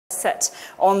set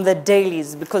on the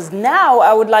dailies, because now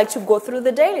I would like to go through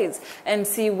the dailies and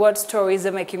see what stories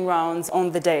are making rounds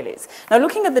on the dailies. Now,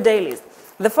 looking at the dailies,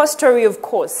 the first story, of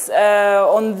course,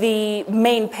 on the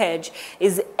main page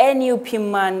is NUP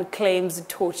man claims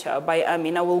torture by army.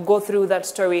 Now, we'll go through that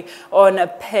story on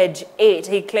page 8.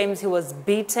 He claims he was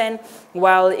beaten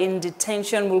while in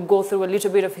detention. We'll go through a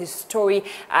little bit of his story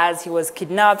as he was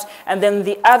kidnapped. And then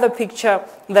the other picture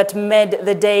that made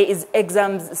the day is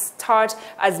exams start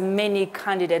as many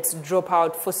candidates drop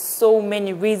out for so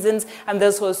many reasons. And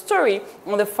there's a story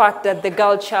on the fact that the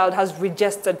girl child has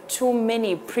registered too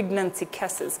many pregnancy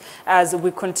cases as we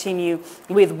continue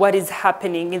with what is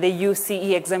happening in the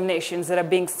UCE examinations that are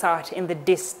being start in the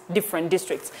different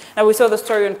districts. Now, we saw the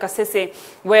story on Kasese,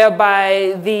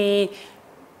 whereby the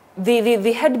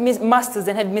headmasters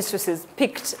and headmistresses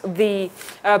picked the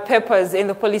papers in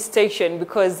the police station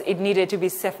because it needed to be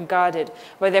safeguarded.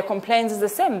 But their complaints is the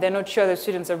same. They're not sure the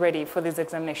students are ready for these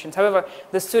examinations. However,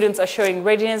 the students are showing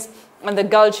readiness, and the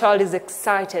girl child is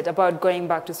excited about going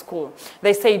back to school.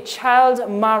 They say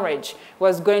child marriage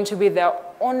was going to be their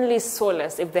only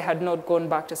solace if they had not gone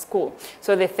back to school.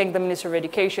 So they thank the Ministry of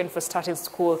Education for starting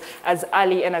school as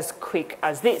early and as quick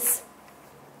as this.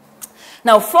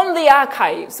 Now, from the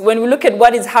archives, when we look at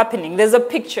what is happening, there's a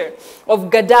picture of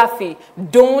Gaddafi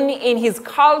donned in his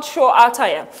cultural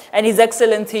attire and His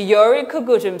Excellency Yoweri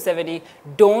Kaguta Museveni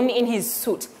donned in his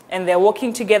suit. And they're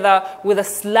walking together with a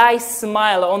sly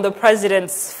smile on the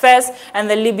president's face. And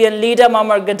the Libyan leader,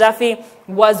 Muammar Gaddafi,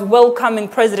 was welcoming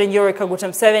President Yoweri Kaguta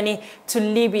Museveni to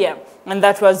Libya. And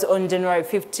that was on January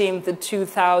 15th,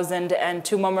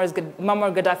 2002.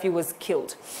 Muammar Gaddafi was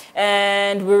killed.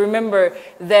 And we remember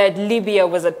that Libya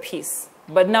was at peace.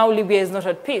 But now Libya is not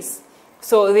at peace.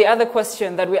 So the other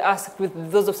question that we asked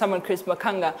with those of Samuel Chris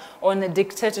Makanga on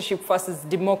dictatorship versus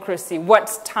democracy, what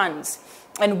stands?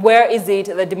 And where is it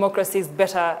that democracy is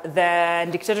better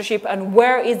than dictatorship? And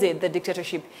where is it that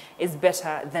dictatorship is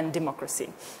better than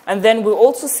democracy? And then we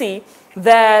also see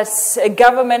that a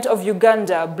government of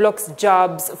Uganda blocks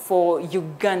jobs for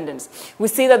Ugandans. We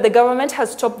see that the government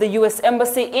has stopped the US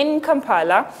Embassy in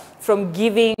Kampala from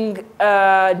giving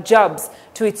jobs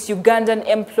to its Ugandan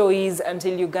employees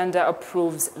until Uganda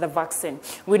approves the vaccine.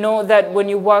 We know that when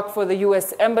you work for the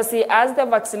US Embassy, as they're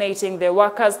vaccinating their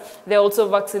workers, they also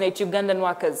vaccinate Ugandan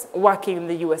workers working in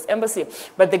the US Embassy.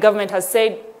 But the government has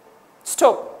said,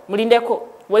 stop, mulindeko,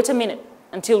 wait a minute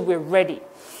until we're ready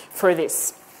for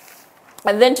this.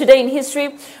 And then today in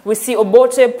history, we see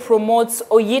Obote promotes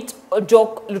Oyit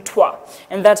Ojok Lutwa.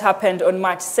 And that happened on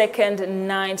March 2nd,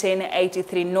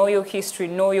 1983. Know your history,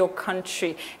 know your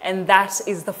country. And that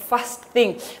is the first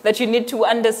thing that you need to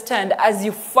understand as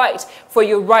you fight for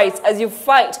your rights, as you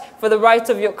fight for the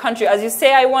rights of your country. As you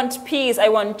say, I want peace, I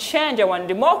want change, I want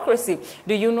democracy.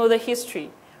 Do you know the history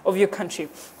of your country?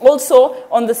 Also,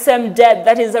 on the same day,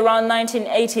 that is around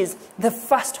 1980s, the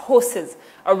first horses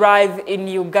arrive in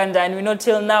Uganda, and we know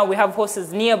till now we have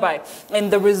horses nearby.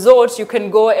 In the resort, you can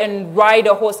go and ride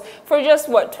a horse for just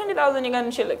what, 20,000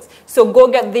 Ugandan shillings. So go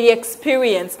get the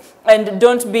experience, and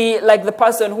don't be like the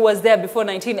person who was there before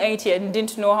 1980 and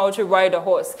didn't know how to ride a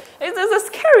horse. It's a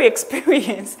scary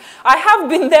experience. I have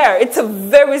been there. It's a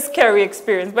very scary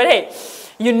experience, but hey,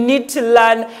 you need to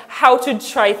learn how to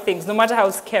try things, no matter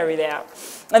how scary they are.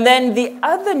 And then the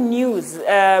other news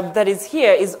that is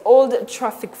here is old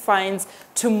traffic fines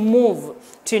to move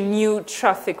to new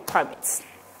traffic permits.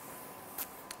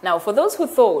 Now, for those who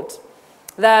thought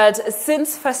that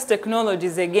since First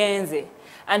Technologies again,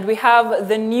 and we have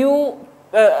the new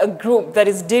group that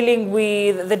is dealing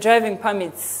with the driving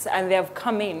permits and they have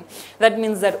come in, that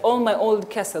means that all my old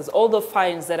cases, all the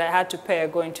fines that I had to pay are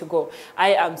going to go.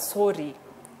 I am sorry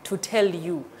to tell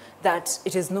you that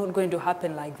it is not going to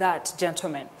happen like that,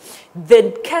 gentlemen.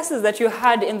 The cases that you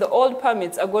had in the old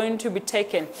permits are going to be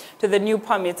taken to the new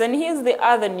permits. And here's the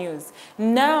other news.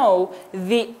 Now,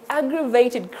 the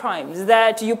aggravated crimes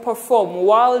that you perform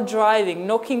while driving,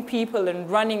 knocking people and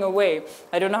running away,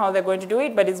 I don't know how they're going to do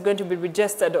it, but it's going to be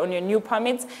registered on your new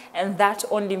permits. And that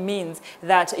only means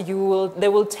that they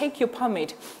will take your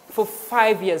permit for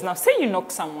 5 years. Now, say you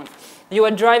knock someone. You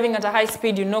are driving at a high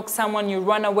speed, you knock someone, you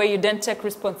run away, you don't take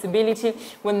responsibility.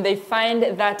 When they find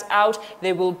that out,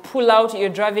 they will pull out your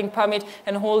driving permit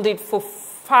and hold it for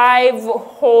 5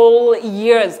 whole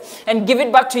years and give it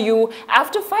back to you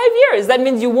after 5 years. That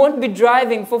means you won't be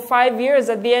driving for 5 years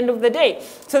at the end of the day.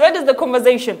 So that is the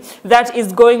conversation that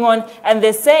is going on. And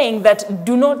they're saying that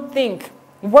do not think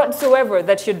whatsoever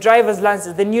that your driver's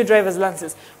license, the new driver's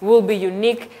license, will be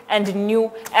unique and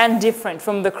new and different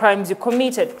from the crimes you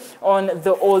committed on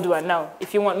the old one. Now,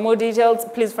 if you want more details,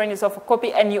 please find yourself a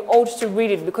copy, and you ought to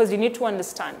read it because you need to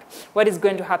understand what is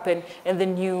going to happen in the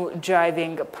new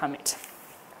driving permit.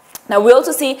 Now, we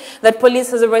also see that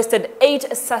police has arrested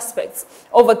 8 suspects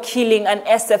over killing an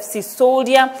SFC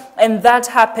soldier, and that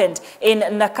happened in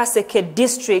Nakaseke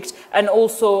district and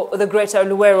also the Greater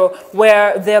Luwero,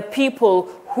 where there are people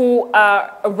who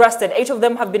are arrested. 8 of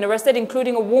them have been arrested,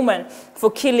 including a woman for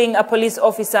killing a police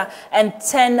officer and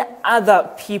 10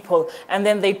 other people. And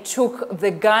then they took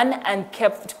the gun and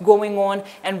kept going on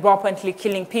and rampantly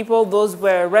killing people. Those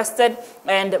were arrested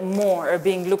and more are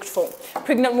being looked for.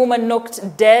 Pregnant woman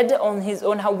knocked dead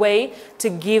on her way to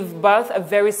give birth, a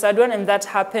very sad one, and that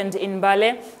happened in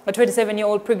Bale. A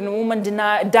 27-year-old pregnant woman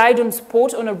died on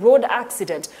spot on a road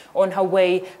accident on her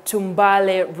way to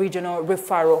Mbale Regional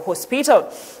Referral Hospital.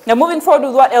 Now, moving forward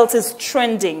with what else is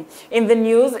trending in the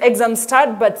news, exams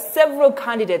start, but several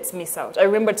candidates miss out. I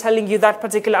remember telling you that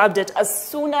particular update as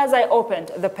soon as I opened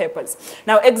the papers.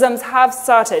 Now, exams have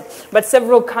started, but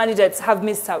several candidates have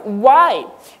missed out. Why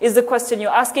is the question you're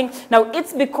asking? Now,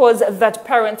 it's because that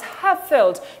parents have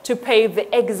failed to pay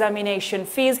the examination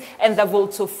fees, and they've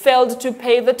also failed to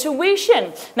pay the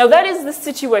tuition. Now, that is the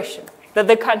situation that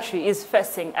the country is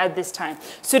facing at this time.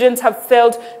 Students have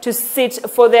failed to sit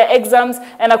for their exams,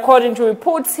 and according to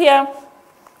reports here,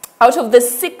 out of the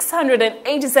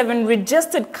 687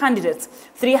 registered candidates,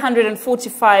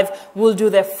 345 will do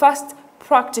their first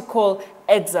practical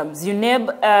exams.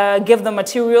 UNEB gave the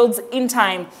materials in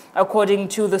time, according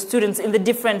to the students in the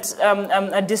different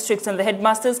districts and the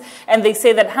headmasters, and they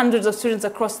say that hundreds of students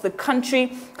across the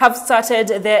country have started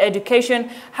their education.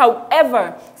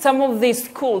 However, some of these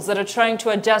schools that are trying to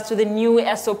adjust to the new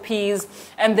SOPs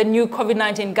and the new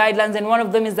COVID-19 guidelines, and one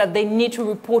of them is that they need to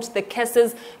report the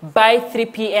cases by 3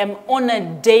 p.m. on a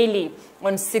daily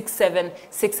on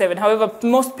 6767. However,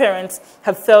 most parents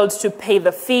have failed to pay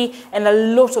the fee, and a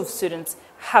lot of students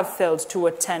have failed to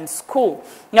attend school.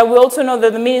 Now, we also know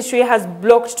that the ministry has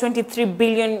blocked 23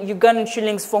 billion Ugandan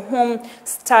shillings for home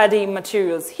study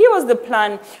materials. Here was the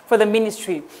plan for the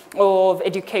Ministry of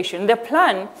Education. The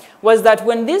plan was that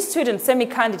when these students,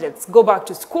 semi-candidates, go back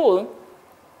to school,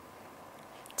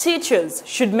 teachers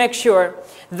should make sure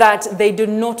that they do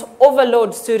not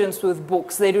overload students with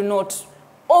books. They do not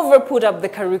over-put up the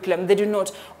curriculum. They do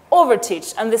not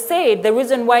overteach. And they say the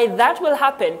reason why that will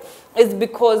happen is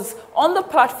because on the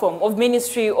platform of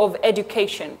Ministry of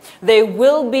Education, there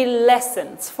will be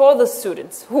lessons for the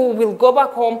students who will go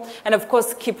back home and, of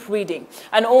course, keep reading.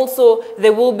 And also,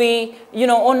 there will be,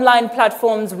 online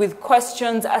platforms with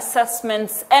questions,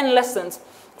 assessments, and lessons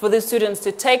for the students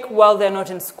to take while they're not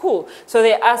in school. So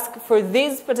they ask for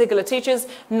these particular teachers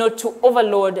not to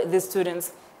overload the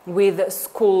students with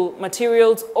school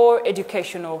materials or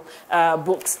educational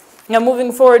books. Now,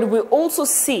 moving forward, we also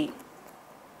see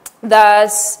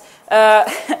that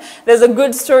there's a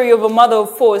good story of a mother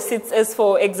of 4 sits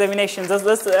S4 examinations.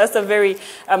 That's a very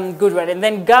good one. And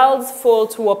then girls fall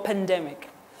to a pandemic.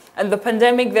 And the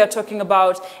pandemic they're talking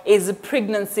about is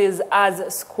pregnancies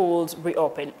as schools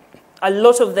reopen. A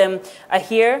lot of them are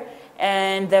here,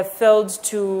 and they've failed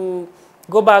to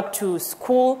go back to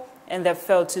school, and they've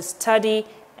failed to study,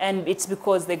 and it's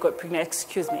because they got pregnant.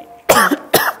 Excuse me.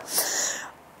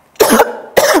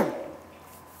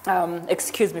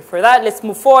 Excuse me for that. Let's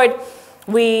move forward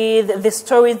with the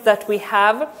stories that we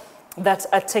have that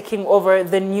are taking over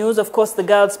the news. Of course, the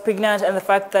girls pregnant and the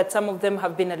fact that some of them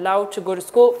have been allowed to go to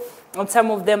school and some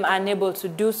of them are unable to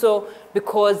do so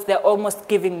because they're almost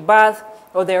giving birth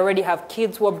or they already have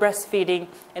kids who are breastfeeding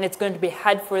and it's going to be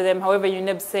hard for them. However,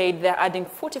 UNEB said they're adding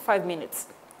 45 minutes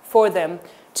for them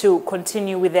to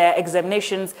continue with their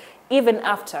examinations even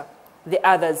after the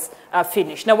others are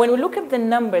finished. Now, when we look at the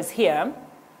numbers here,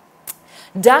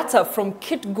 data from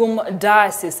Kitgum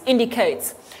Diocese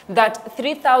indicates that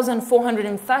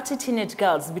 3,430 teenage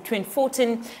girls between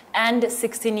 14 and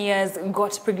 16 years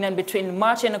got pregnant between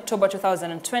March and October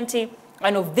 2020.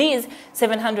 And of these,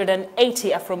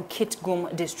 780 are from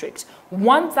Kitgum district,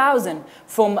 1,000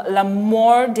 from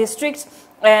Lamore district,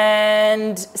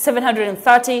 and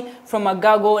 730 from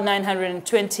Agago,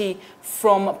 920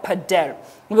 from Pader.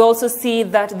 We also see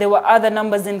that there were other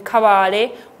numbers in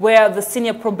Kabale, where the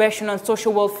senior probation and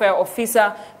social welfare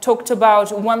officer talked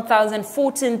about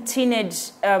 1,014 teenage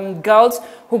girls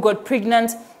who got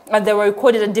pregnant, and they were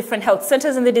recorded at different health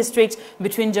centers in the district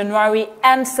between January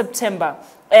and September.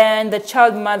 And the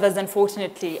child mothers,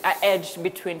 unfortunately, are aged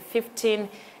between 15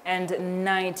 and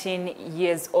 19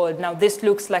 years old. Now, this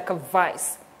looks like a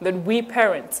vice that we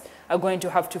parents are going to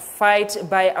have to fight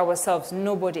by ourselves.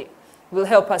 Nobody will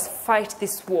help us fight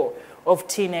this war of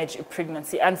teenage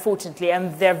pregnancy, unfortunately.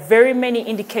 And there are very many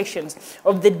indications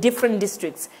of the different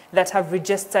districts that have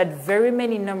registered very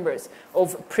many numbers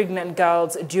of pregnant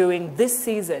girls during this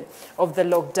season of the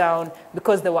lockdown,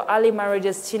 because there were early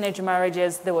marriages, teenage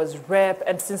marriages, there was rape,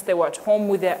 and since they were at home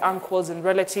with their uncles and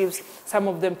relatives, some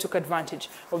of them took advantage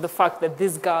of the fact that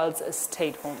these girls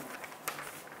stayed home.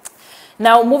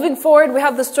 Now, moving forward, we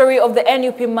have the story of the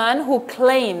NUP man who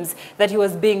claims that he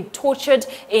was being tortured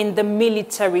in the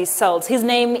military cells. His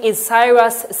name is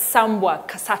Cyrus Sambwa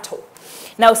Kasato.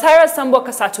 Now, Cyrus Sambwa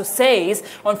Kasato says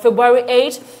on February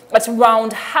 8, at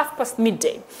around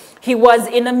midday, he was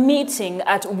in a meeting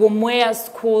at Womwea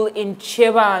School in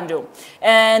Chebando,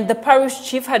 and the parish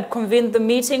chief had convened the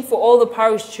meeting for all the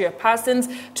parish chairpersons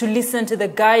to listen to the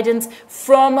guidance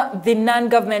from the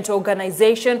non-governmental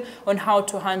organization on how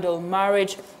to handle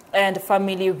marriage and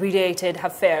family-related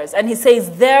affairs. And he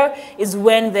says there is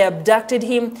when they abducted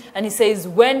him, and he says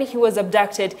when he was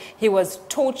abducted, he was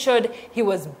tortured, he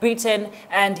was beaten,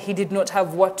 and he did not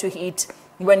have what to eat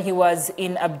when he was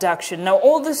in abduction. Now,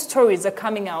 all the stories are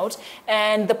coming out,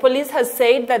 and the police has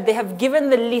said that they have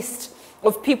given the list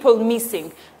of people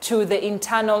missing to the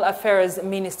Internal Affairs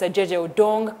Minister, Jeje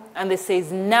Odong, and they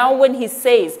says now when he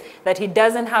says that he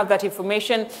doesn't have that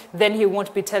information, then he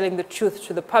won't be telling the truth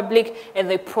to the public, and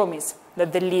they promise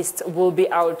that the list will be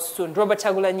out soon. Robert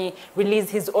Kyagulanyi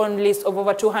released his own list of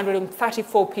over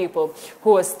 234 people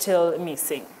who are still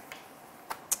missing.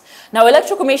 Now,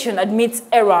 Electoral Commission admits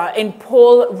error in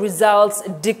poll results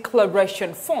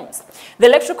declaration forms. The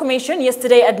Electoral Commission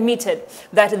yesterday admitted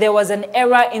that there was an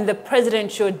error in the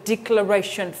presidential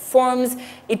declaration forms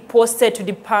it posted to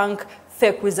debunk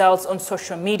fake results on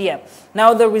social media.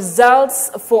 Now, the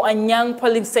results for Anyang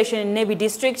polling station in Nebi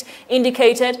district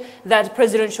indicated that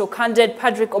presidential candidate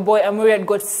Patrick Oboy Amuriat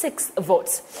got 6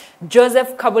 votes.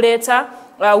 Joseph Kabuleta,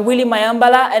 Willie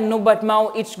Mayambala and Norbert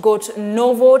Mao each got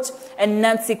no vote, and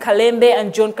Nancy Kalembe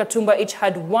and John Katumba each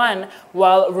had 1,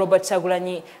 while Robert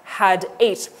Kyagulanyi had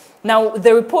 8. Now,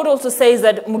 the report also says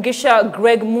that Mugisha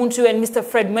Greg Muntu and Mr.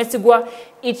 Fred Mesigwa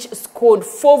each scored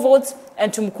 4 votes,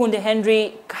 and Tumukunde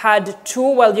Henry had 2,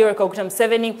 while Yureka Okutam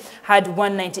had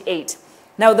 198.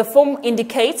 Now, the form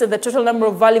indicates that the total number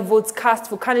of valid votes cast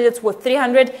for candidates were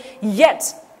 300,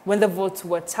 yet when the votes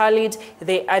were tallied,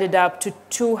 they added up to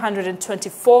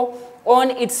 224.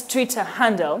 On its Twitter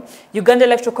handle, Uganda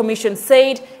Electoral Commission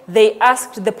said they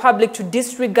asked the public to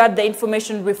disregard the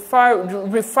information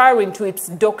referring to its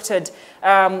doctored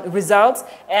results,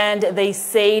 and they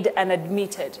said and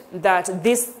admitted that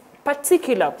this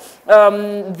particular,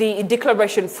 the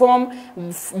declaration form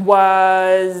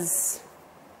was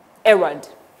errored.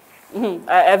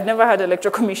 I've never had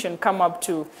Electoral Commission come up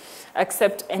to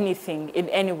accept anything in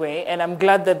any way, and I'm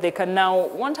glad that they can now,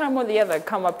 one time or the other,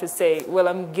 come up to say, well,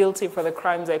 I'm guilty for the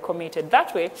crimes I committed.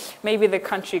 That way, maybe the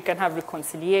country can have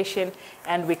reconciliation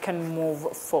and we can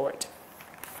move forward.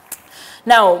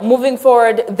 Now, moving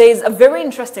forward, there's a very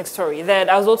interesting story that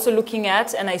I was also looking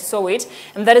at, and I saw it,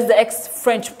 and that is the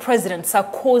ex-French president,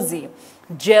 Sarkozy,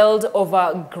 jailed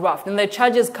over graft. And the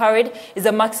charges carried is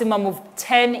a maximum of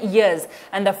 10 years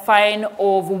and a fine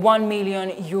of 1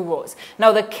 million euros.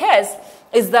 Now, the case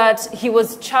is that he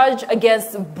was charged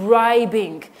against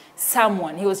bribing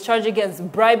someone. He was charged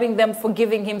against bribing them for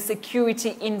giving him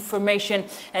security information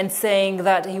and saying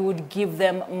that he would give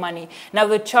them money. Now,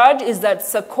 the charge is that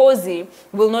Sarkozy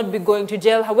will not be going to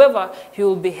jail. However, he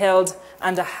will be held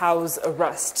under house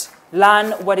arrest.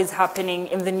 Learn what is happening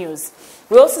in the news.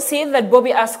 We also see that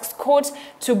Bobi asks court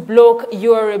to block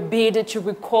your bid to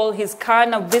recall his car.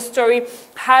 Now, this story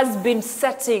has been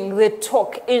setting the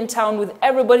talk in town, with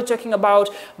everybody talking about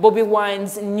Bobi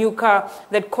Wine's new car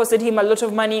that costed him a lot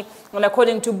of money. And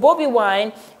according to Bobi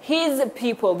Wine, his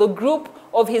people, the group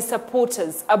of his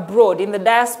supporters abroad in the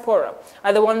diaspora,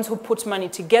 are the ones who put money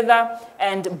together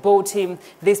and bought him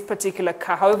this particular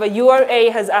car. However,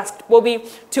 URA has asked Bobi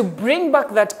to bring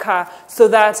back that car so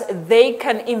that they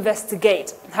can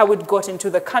investigate how it got into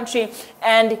the country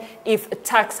and if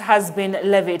tax has been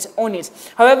levied on it.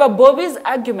 However, Bobi's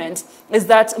argument is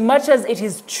that much as it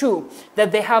is true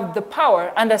that they have the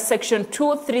power under Section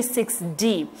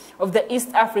 236D of the East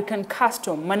African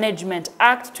Custom Management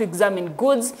Act to examine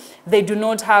goods, they do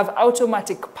not have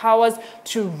automatic powers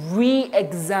to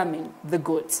re-examine the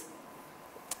goods.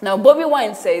 Now, Bobi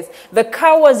Wine says the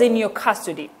car was in your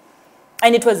custody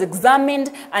and it was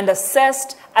examined and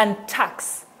assessed and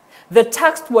taxed. The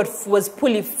tax was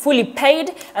fully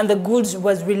paid and the goods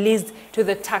was released to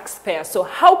the taxpayer. So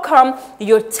how come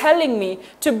you're telling me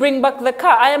to bring back the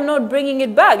car? I am not bringing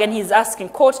it back. And he's asking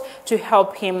court to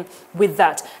help him with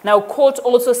that. Now, court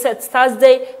also sets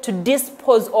Thursday to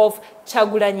dispose of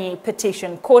Chagulanyi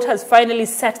petition. Court has finally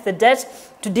set the date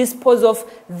to dispose of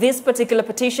this particular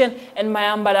petition, and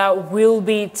Mayambala will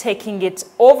be taking it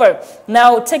over.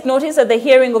 Now, take notice that the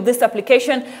hearing of this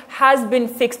application has been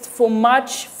fixed for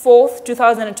March 4th,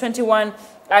 2021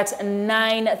 at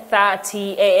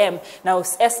 9:30 a.m. Now,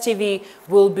 STV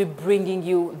will be bringing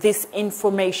you this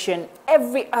information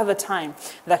every other time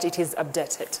that it is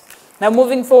updated. Now,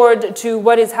 moving forward to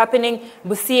what is happening,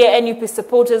 Busia NUP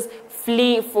supporters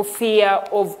flee for fear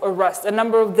of arrest. A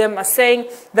number of them are saying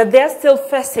that they're still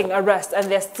facing arrest and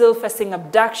they're still facing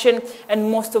abduction, and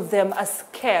most of them are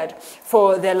scared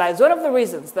for their lives. One of the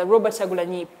reasons that Robert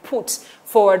Chagulanyi put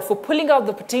forward for pulling out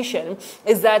the petition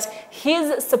is that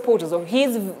his supporters or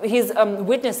his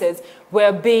witnesses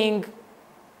were being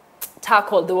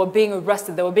tackled, they were being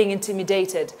arrested, they were being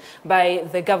intimidated by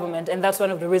the government, and that's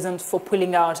one of the reasons for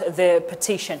pulling out the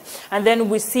petition. And then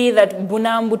we see that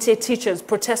Bunambute teachers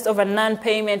protest over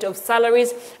non-payment of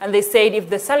salaries, and they said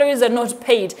if the salaries are not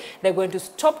paid, they're going to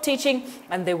stop teaching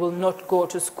and they will not go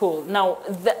to school. Now,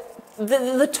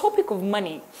 the topic of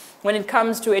money when it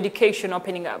comes to education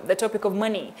opening up, the topic of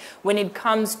money when it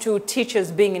comes to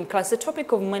teachers being in class, the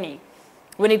topic of money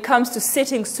when it comes to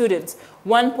sitting students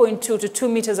 1.2 to 2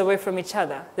 meters away from each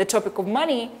other, the topic of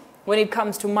money when it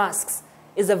comes to masks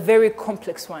is a very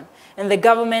complex one. And the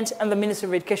government and the Ministry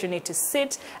of Education need to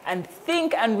sit and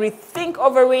think and rethink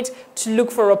over it to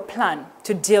look for a plan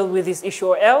to deal with this issue,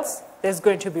 or else there's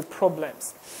going to be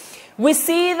problems. We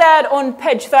see that on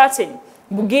page 13,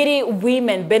 Bugiri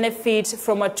women benefit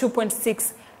from a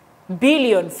 2.6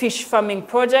 billion fish farming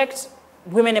project,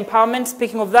 women empowerment,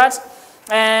 speaking of that.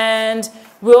 And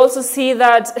we also see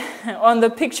that on the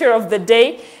picture of the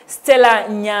day, Stella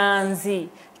Nyanzi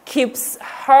keeps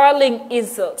hurling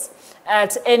insults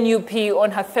at NUP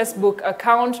on her Facebook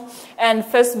account. And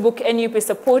Facebook NUP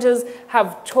supporters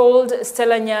have told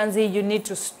Stella Nyanzi, you need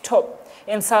to stop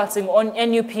insulting on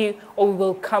NUP or we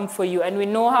will come for you. And we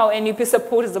know how NUP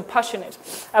supporters are passionate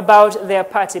about their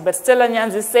party. But Stella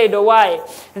Nyanzi said, oh, why?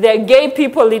 There are gay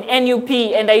people in NUP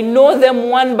and I know them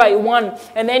one by one.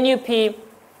 And NUP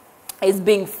is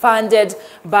being funded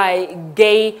by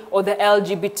gay or the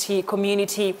LGBT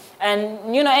community.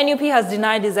 And, you know, NUP has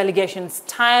denied these allegations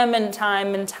time and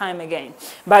time and time again.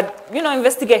 But, you know,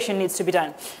 investigation needs to be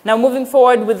done. Now, moving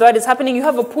forward with what is happening, you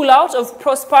have a pullout of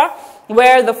Prosper,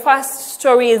 where the first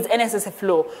story is NSSF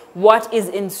law. What is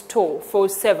in store for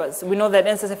savers? We know that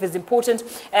NSSF is important,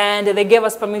 and they gave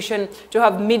us permission to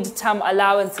have mid-term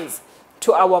allowances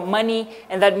to our money,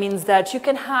 and that means that you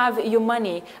can have your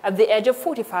money at the age of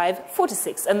 45,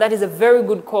 46, and that is a very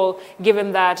good call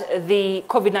given that the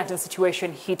COVID-19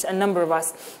 situation hit a number of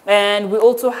us. And we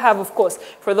also have, of course,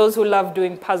 for those who love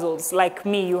doing puzzles like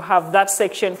me, you have that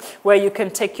section where you can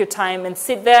take your time and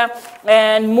sit there.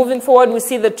 And moving forward, we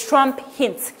see the Trump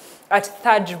hints at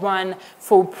third run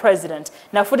for president.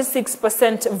 Now,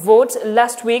 46% vote.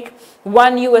 Last week,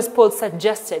 one U.S. poll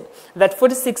suggested that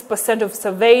 46% of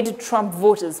surveyed Trump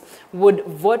voters would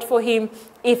vote for him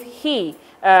if he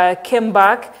came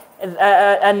back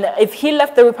and if he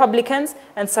left the Republicans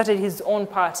and started his own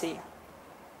party.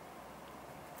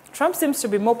 Trump seems to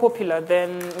be more popular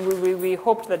than we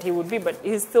hoped that he would be, but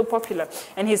he's still popular.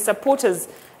 And his supporters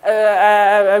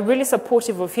are really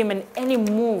supportive of him in any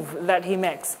move that he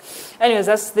makes. Anyways,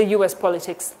 that's the U.S.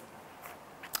 politics.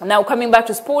 Now, coming back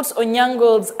to sports,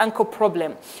 Onyango's ankle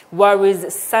problem worries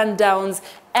Sundowns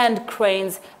and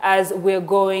Cranes as we're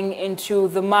going into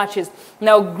the matches.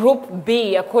 Now, Group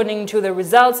B, according to the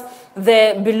results,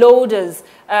 the Beloaders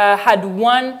had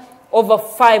won over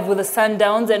 5 with the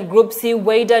Sundowns, and Group C,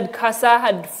 Wydad Casa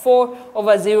had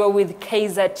 4-0 with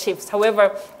Kaizer Chiefs.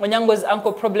 However, Onyango's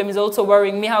ankle problem is also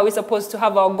worrying me. How are we supposed to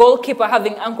have our goalkeeper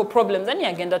having ankle problems? And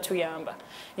agenda to Yamba,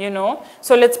 you know.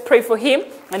 So let's pray for him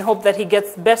and hope that he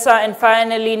gets better. And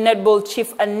finally, netball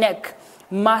chief Anek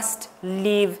must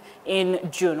leave in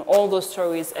June. All those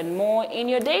stories and more in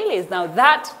your dailies. Now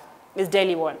that is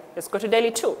Daily 1. Let's go to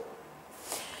Daily 2.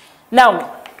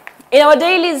 Now, in our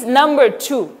dailies, number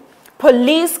 2,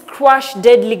 police crush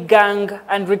deadly gang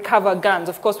and recover guns.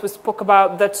 Of course, we spoke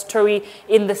about that story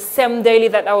in the same daily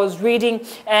that I was reading,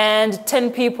 and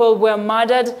 10 people were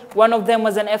murdered. One of them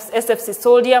was an SFC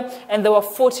soldier, and there were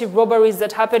 40 robberies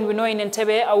that happened. We know in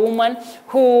Entebbe, a woman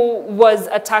who was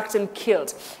attacked and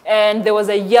killed. And there was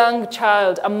a young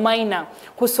child, a minor,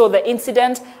 who saw the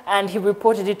incident, and he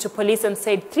reported it to police and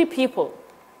said 3 people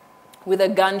with a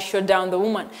gun shot down the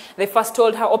woman. They first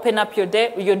told her, open up your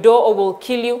door or we'll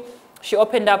kill you. She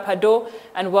opened up her door,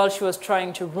 and while she was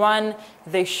trying to run,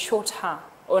 they shot her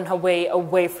on her way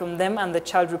away from them, and the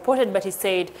child reported, but he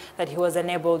said that he was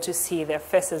unable to see their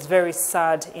faces. Very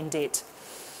sad indeed.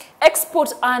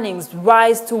 Export earnings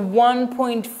rise to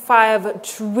 1.5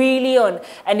 trillion,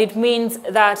 and it means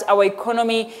that our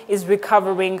economy is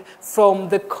recovering from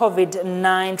the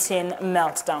COVID-19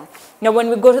 meltdown. Now, when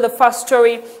we go to the first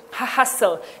story, her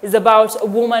hustle is about a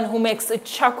woman who makes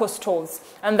charcoal stoves,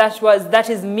 and that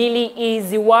is Millie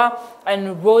Iziwa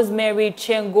and Rosemary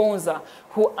Chengonza,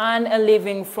 who earn a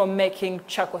living from making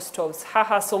charcoal stoves. Her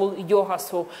hustle, your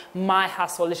hustle, my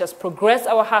hustle. Let us progress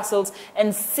our hustles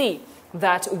and see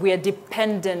that we're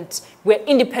independent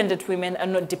women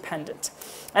and not dependent.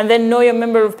 And then know your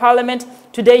member of parliament.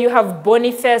 Today you have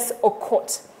Boniface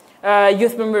Okot,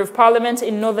 youth member of parliament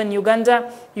in northern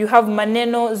Uganda. You have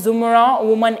Maneno Zumura,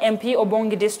 woman MP,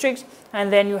 Obongi district.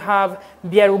 And then you have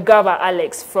Byarugaba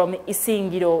Alex from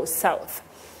Isingiro South.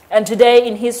 And today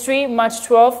in history, March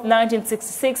 12,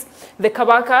 1966, the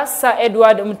Kabaka, Sir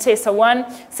Edward Mutesa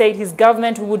I, said his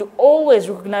government would always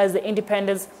recognize the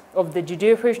independence of the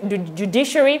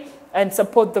judiciary and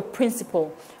support the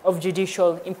principle of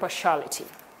judicial impartiality.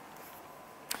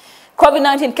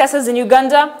 COVID-19 cases in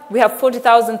Uganda, we have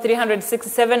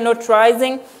 40,367, not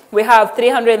rising. We have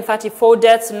 334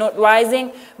 deaths, not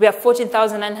rising. We have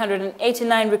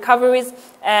 14,989 recoveries,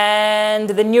 and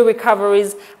the new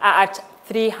recoveries are at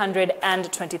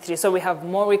 323. So we have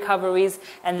more recoveries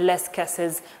and less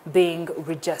cases being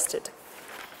registered.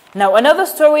 Now, another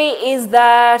story is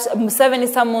that Museveni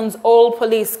summons all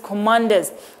police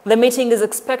commanders. The meeting is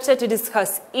expected to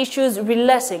discuss issues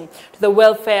relating to the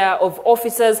welfare of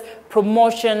officers,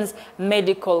 promotions,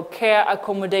 medical care,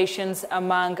 accommodations,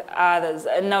 among others.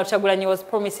 And now Chagulanyi was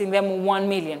promising them 1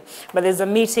 million, but there's a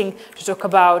meeting to talk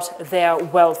about their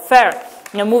welfare.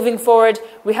 Now, moving forward,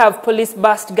 we have police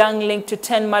bust gang linked to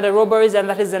 10 murder robberies, and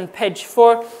that is on page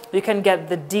 4. You can get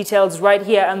the details right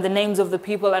here and the names of the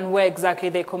people and where exactly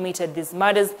they committed these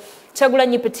murders.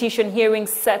 Chagulanyi petition hearing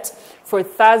set for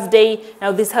Thursday.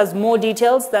 Now, this has more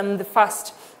details than the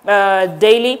first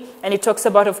daily, and it talks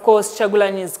about, of course,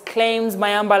 Chagulanyi's claims,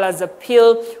 Mayambala's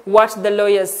appeal, what the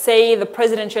lawyers say, the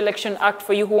Presidential Election Act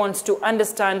for you who wants to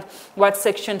understand what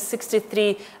Section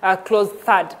 63, Clause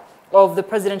 3rd of the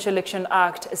Presidential Election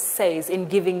Act says in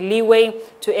giving leeway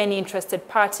to any interested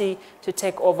party to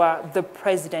take over the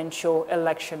presidential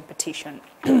election petition.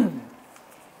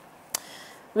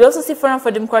 We also see Forum for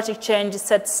Democratic Change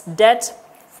sets date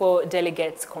for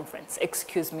delegates conference.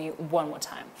 Excuse me one more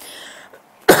time.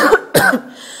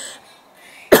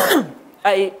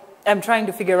 I am trying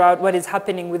to figure out what is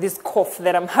happening with this cough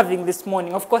that I'm having this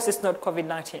morning. Of course, it's not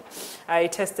COVID-19. I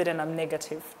tested and I'm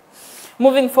negative.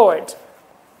 Moving forward,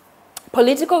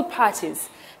 political parties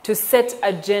to set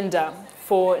agenda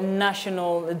for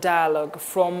national dialogue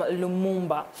from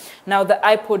Lumumba. Now, the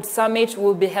iPod Summit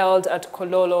will be held at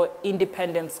Kololo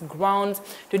Independence Grounds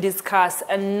to discuss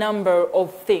a number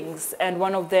of things, and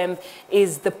one of them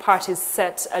is the party's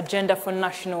set agenda for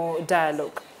national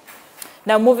dialogue.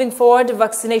 Now, moving forward,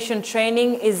 vaccination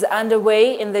training is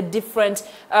underway in the different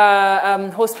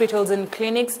hospitals and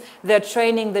clinics. They're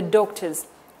training the doctors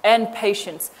and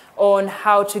patients on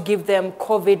how to give them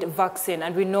COVID vaccine.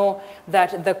 And we know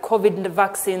that the COVID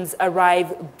vaccines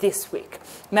arrive this week.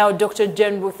 Now, Dr.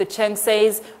 Jen Ruth Cheng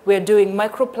says we're doing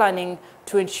micro-planning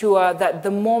to ensure that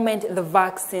the moment the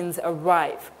vaccines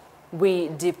arrive, we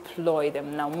deploy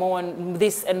them. Now, more on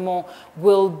this and more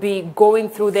will be going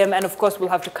through them. And of course, we'll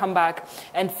have to come back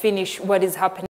and finish what is happening.